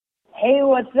Hey,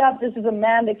 what's up? This is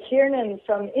Amanda Kiernan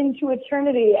from Into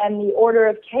Eternity and the Order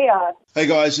of Chaos. Hey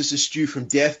guys, this is Stu from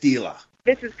Death Dealer.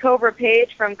 This is Cobra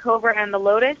Page from Cobra and the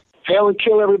Lotus. Hail and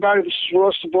kill everybody. This is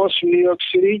Ross the Boss from New York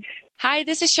City. Hi,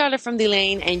 this is Charlotte from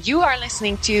Delane, and you are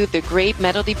listening to the Great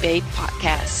Metal Debate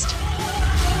Podcast.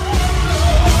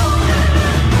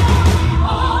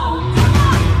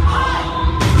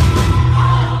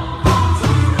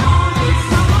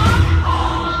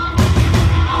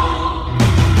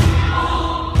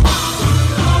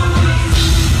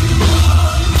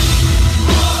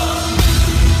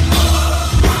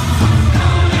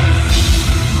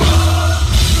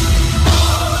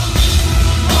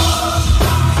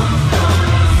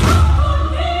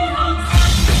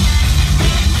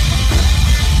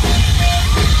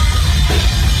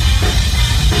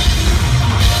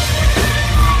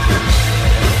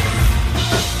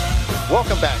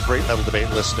 Welcome back, Great Metal Debate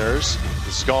listeners.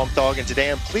 This is Golem Thog, and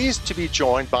today I'm pleased to be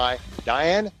joined by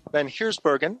Dianne van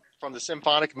Giersbergen from the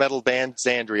symphonic metal band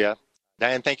Xandria.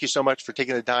 Dianne, thank you so much for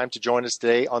taking the time to join us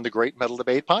today on the Great Metal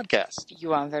Debate Podcast.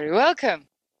 You are very welcome.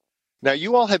 Now,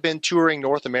 you all have been touring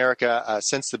North America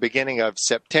since the beginning of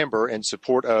September in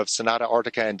support of Sonata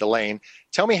Arctica and Delane.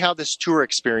 Tell me how this tour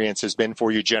experience has been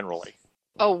for you generally.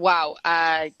 Oh, wow.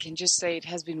 I can just say it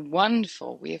has been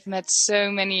wonderful. We have met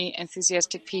so many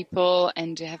enthusiastic people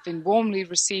and have been warmly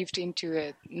received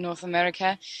into North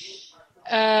America.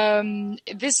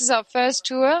 This is our first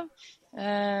tour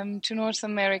to North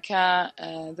America.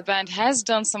 The band has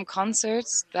done some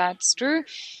concerts, that's true.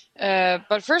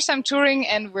 But first time touring,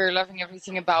 and we're loving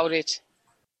everything about it.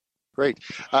 Great.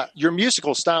 Your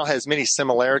musical style has many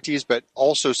similarities, but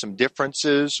also some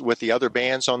differences with the other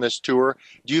bands on this tour.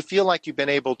 Do you feel like you've been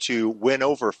able to win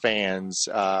over fans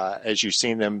as you've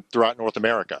seen them throughout North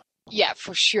America? Yeah,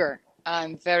 for sure.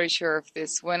 I'm very sure of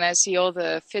this. When I see all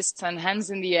the fists and hands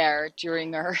in the air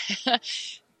during our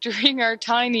during our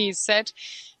tiny set,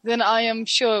 then I am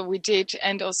sure we did.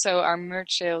 And also our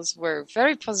merch sales were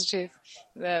very positive.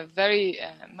 There are very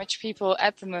much people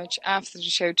at the merch after the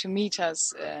show to meet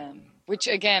us, which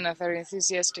again are very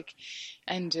enthusiastic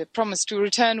and promise to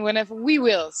return whenever we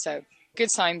will. So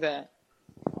good sign there.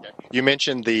 You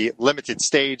mentioned the limited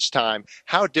stage time.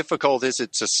 How difficult is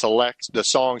it to select the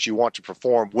songs you want to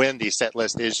perform when the set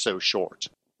list is so short?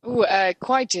 Ooh,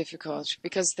 quite difficult,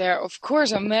 because there, of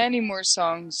course, are many more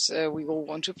songs we all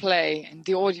want to play and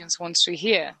the audience wants to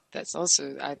hear. That's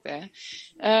also out there.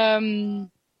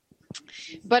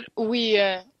 But we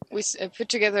put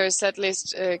together a set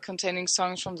list containing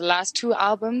songs from the last two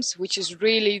albums, which is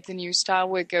really the new style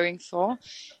we're going for.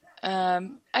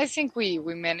 I think we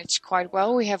managed quite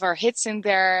well. We have our hits in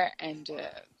there, and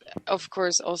of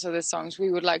course also the songs we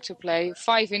would like to play.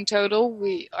 5 in total.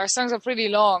 Our songs are pretty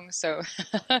long, so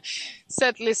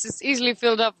set list is easily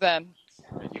filled up then.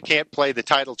 You can't play the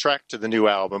title track to the new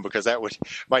album because that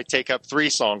might take up 3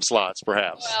 song slots,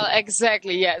 perhaps. Well,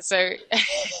 exactly, yeah. So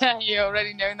you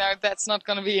already know now that's not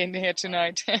going to be in here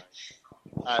tonight.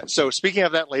 So speaking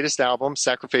of that latest album,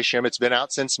 Sacrificium, it's been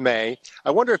out since May.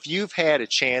 I wonder if you've had a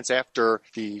chance after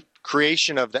the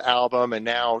creation of the album and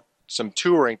now some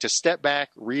touring to step back,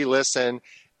 re-listen,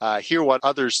 hear what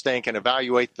others think, and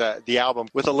evaluate the album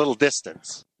with a little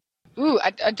distance. Ooh,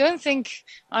 I don't think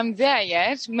I'm there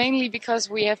yet, mainly because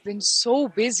we have been so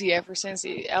busy ever since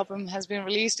the album has been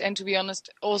released, and to be honest,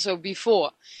 also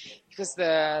before, because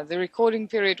the recording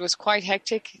period was quite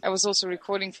hectic. I was also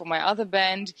recording for my other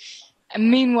band, and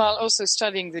meanwhile also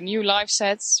studying the new live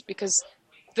sets, because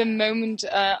the moment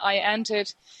I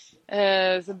entered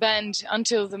the band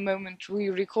until the moment we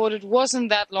recorded wasn't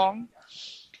that long.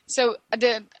 So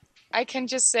I can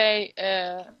just say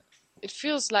it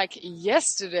feels like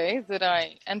yesterday that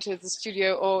I entered the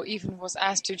studio or even was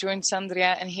asked to join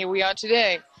Xandria, and here we are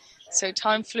today. So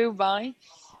time flew by.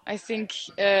 I think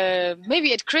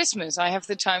maybe at Christmas I have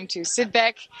the time to sit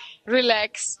back,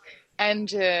 relax,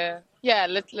 and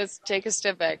let's take a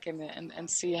step back and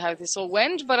see how this all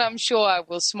went. But I'm sure I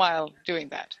will smile doing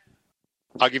that.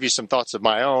 I'll give you some thoughts of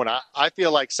my own. I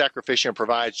feel like Sacrificium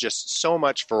provides just so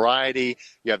much variety.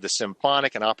 You have the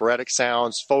symphonic and operatic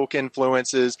sounds, folk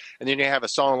influences, and then you have a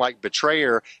song like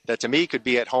Betrayer that to me could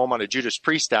be at home on a Judas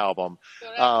Priest album.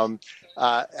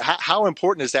 How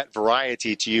important is that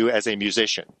variety to you as a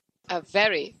musician?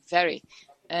 Very, very.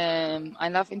 I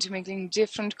love intermingling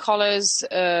different colors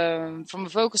from a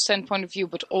vocal standpoint of view,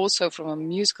 but also from a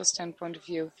musical standpoint of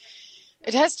view.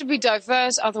 It has to be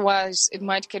diverse, otherwise it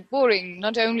might get boring,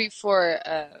 not only for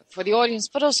the audience,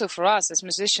 but also for us as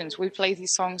musicians. We play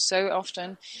these songs so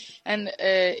often, and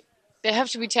they have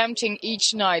to be tempting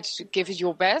each night to give it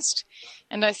your best.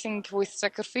 And I think with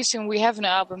Sacrificium, we have an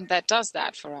album that does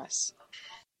that for us.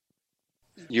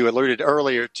 You alluded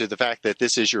earlier to the fact that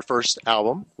this is your first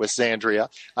album with Xandria.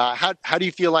 How do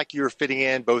you feel like you're fitting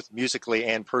in both musically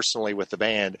and personally with the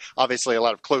band? Obviously, a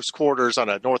lot of close quarters on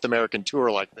a North American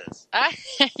tour like this.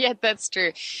 Yeah, that's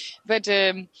true. But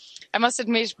I must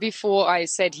admit, before I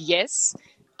said yes,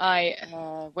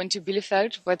 I went to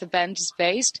Bielefeld, where the band is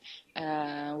based.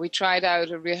 We tried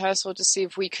out a rehearsal to see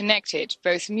if we connected,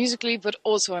 both musically but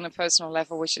also on a personal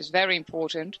level, which is very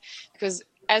important because,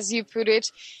 as you put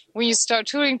it, when you start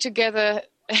touring together,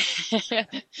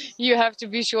 you have to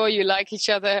be sure you like each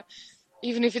other,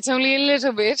 even if it's only a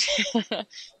little bit,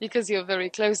 because you're very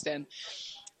close then.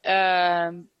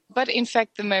 But in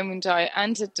fact, the moment I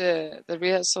entered the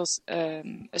rehearsal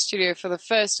studio for the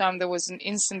first time, there was an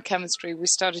instant chemistry. We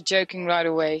started joking right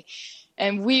away.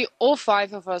 And we, all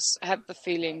five of us, had the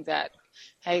feeling that,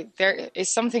 hey, there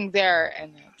is something there,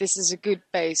 and this is a good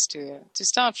base to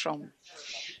start from.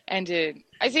 And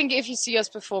I think if you see us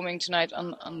performing tonight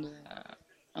on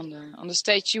the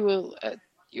stage, you will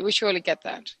surely get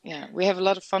that. Yeah, we have a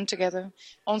lot of fun together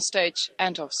on stage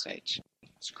and off stage.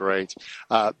 That's great.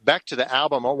 Back to the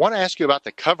album, I want to ask you about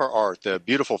the cover art, the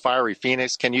beautiful fiery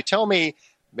phoenix. Can you tell me,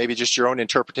 maybe just your own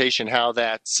interpretation, how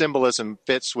that symbolism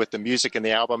fits with the music in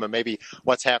the album and maybe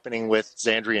what's happening with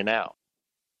Xandria now?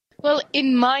 Well,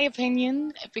 in my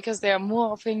opinion, because there are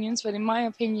more opinions, but in my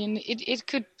opinion, it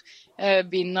could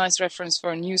be a nice reference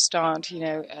for a new start,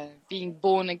 being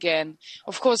born again.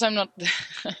 Of course, I'm not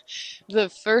the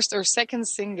first or second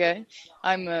singer.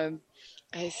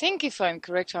 I think, if I'm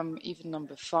correct, I'm even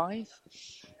number 5.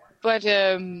 But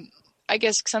I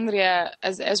guess Xandria,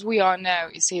 as we are now,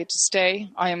 is here to stay.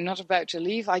 I am not about to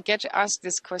leave. I get asked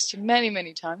this question many,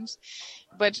 many times.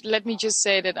 But let me just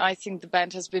say that I think the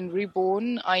band has been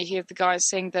reborn. I hear the guys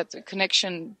saying that the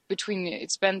connection between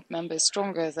its band members is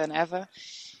stronger than ever.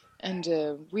 And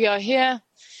we are here,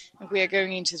 and we are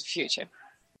going into the future.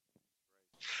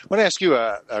 I want to ask you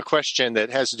a question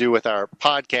that has to do with our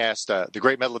podcast, The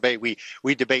Great Metal Debate.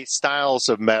 We debate styles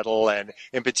of metal, and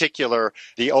in particular,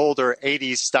 the older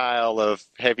 80s style of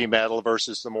heavy metal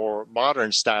versus the more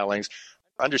modern stylings.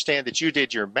 I understand that you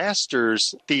did your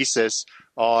master's thesis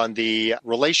on the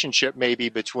relationship maybe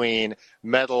between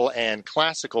metal and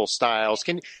classical styles.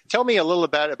 Can you tell me a little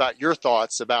bit about your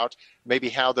thoughts about maybe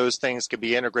how those things could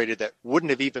be integrated that wouldn't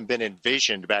have even been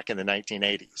envisioned back in the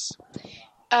 1980s?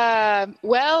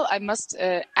 Well, I must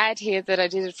add here that I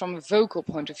did it from a vocal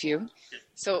point of view.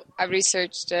 So I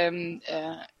researched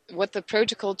what the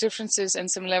protocol differences and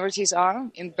similarities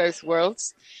are in both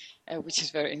worlds, which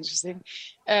is very interesting.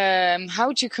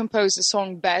 How to compose a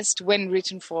song best when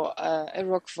written for a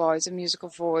rock voice, a musical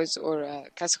voice, or a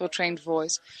classical trained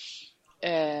voice.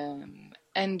 And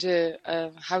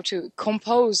how to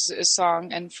compose a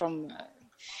song and from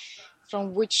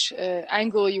which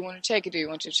angle you want to take it. Do you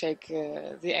want to take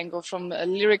the angle from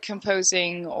lyric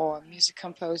composing or music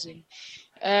composing?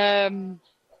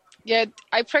 Yeah,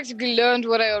 I practically learned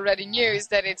what I already knew, is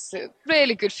that it's a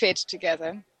really good fit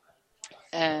together.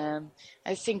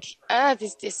 I think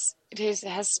it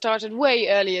has started way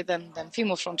earlier than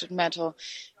female-fronted metal.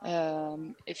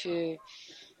 If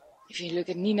you look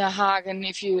at Nina Hagen,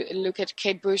 if you look at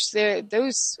Kate Bush,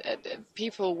 those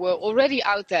people were already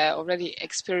out there, already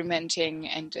experimenting,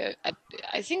 and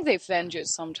I think they ventured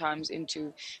sometimes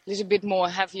into a little bit more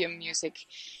heavier music.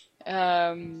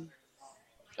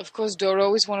 Of course,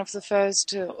 Doro is one of the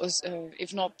first,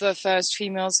 if not the first,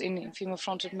 females in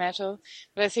female-fronted metal.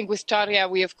 But I think with Tarja,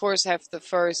 we of course have the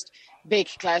first big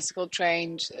classical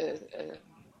trained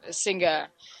singer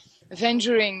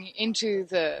venturing into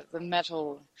the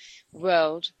metal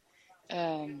world,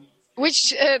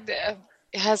 which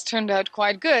has turned out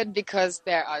quite good because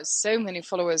there are so many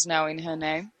followers now in her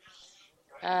name,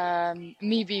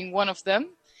 me being one of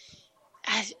them.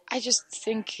 I just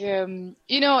think,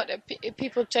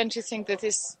 people tend to think that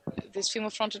this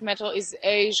female-fronted metal is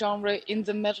a genre in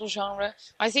the metal genre.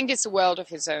 I think it's a world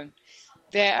of its own.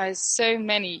 There are so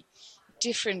many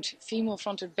different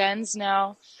female-fronted bands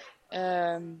now.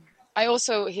 I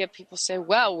also hear people say,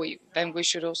 well, we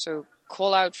should also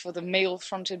call out for the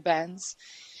male-fronted bands.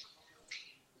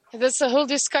 There's a whole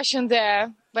discussion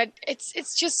there, but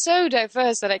it's just so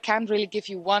diverse that I can't really give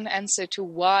you one answer to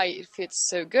why it fits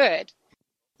so good.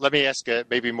 Let me ask a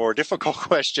maybe more difficult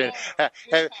question.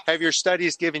 Have your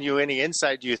studies given you any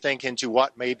insight, do you think, into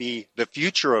what may be the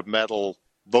future of metal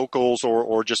vocals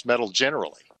or just metal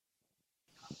generally?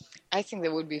 I think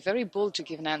that would be very bold to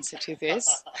give an answer to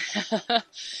this.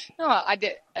 No,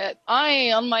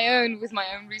 I, on my own, with my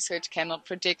own research, cannot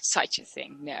predict such a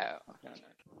thing. No.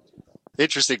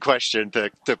 Interesting question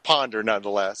to ponder,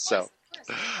 nonetheless. So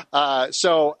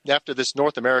So after this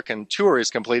North American tour is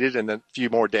completed in a few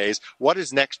more days, what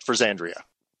is next for Xandria?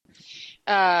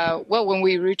 Well, when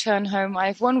we return home, I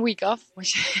have 1 week off,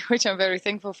 which I'm very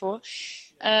thankful for.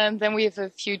 Then we have a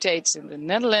few dates in the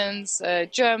Netherlands,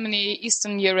 Germany,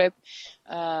 Eastern Europe.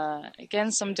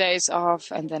 Again, some days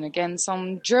off, and then again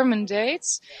some German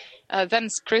dates. Then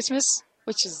it's Christmas,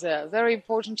 which is a very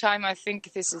important time. I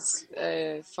think this is,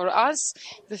 for us,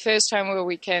 the first time where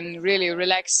we can really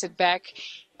relax, sit back.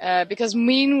 Because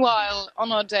meanwhile,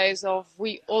 on our days off,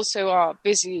 we also are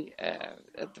busy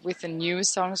with the new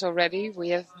songs already. We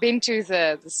have been to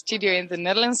the studio in the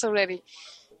Netherlands already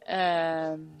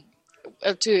to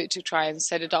try and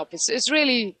set it up. It's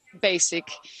really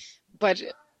basic, but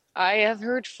I have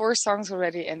heard 4 songs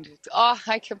already, and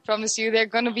I can promise you they're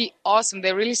going to be awesome.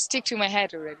 They really stick to my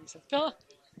head already. So,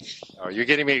 Oh, you're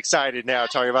getting me excited now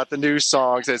talking about the new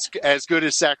songs. It's as good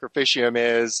as Sacrificium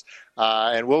is.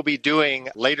 And we'll be doing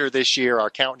later this year our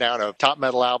countdown of top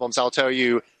metal albums. I'll tell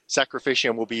you,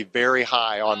 Sacrificium will be very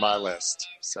high on my list.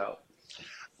 So,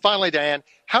 finally, Dianne,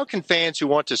 how can fans who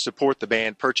want to support the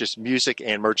band purchase music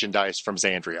and merchandise from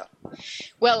Xandria?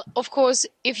 well, of course,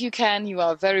 if you can, you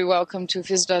are very welcome to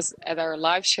visit us at our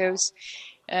live shows.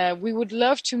 We would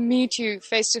love to meet you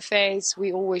face to face.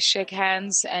 We always shake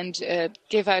hands and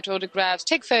give out autographs,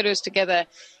 take photos together,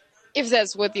 if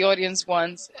that's what the audience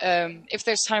wants. If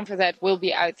there's time for that, we'll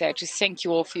be out there to thank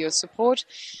you all for your support.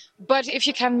 But if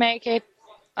you can make it,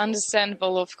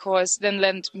 understandable, of course, then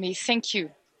let me thank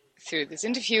you through this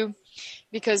interview.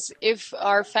 Because if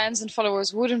our fans and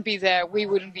followers wouldn't be there, we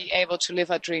wouldn't be able to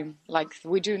live our dream like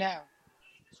we do now.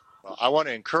 Well, I want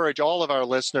to encourage all of our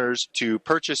listeners to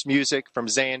purchase music from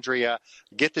Xandria.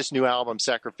 Get this new album,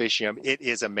 Sacrificium. It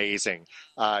is amazing.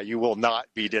 You will not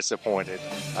be disappointed.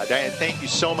 Dianne, thank you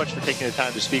so much for taking the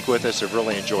time to speak with us. I've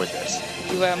really enjoyed this.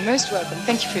 You are most welcome.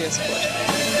 Thank you for your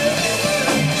support.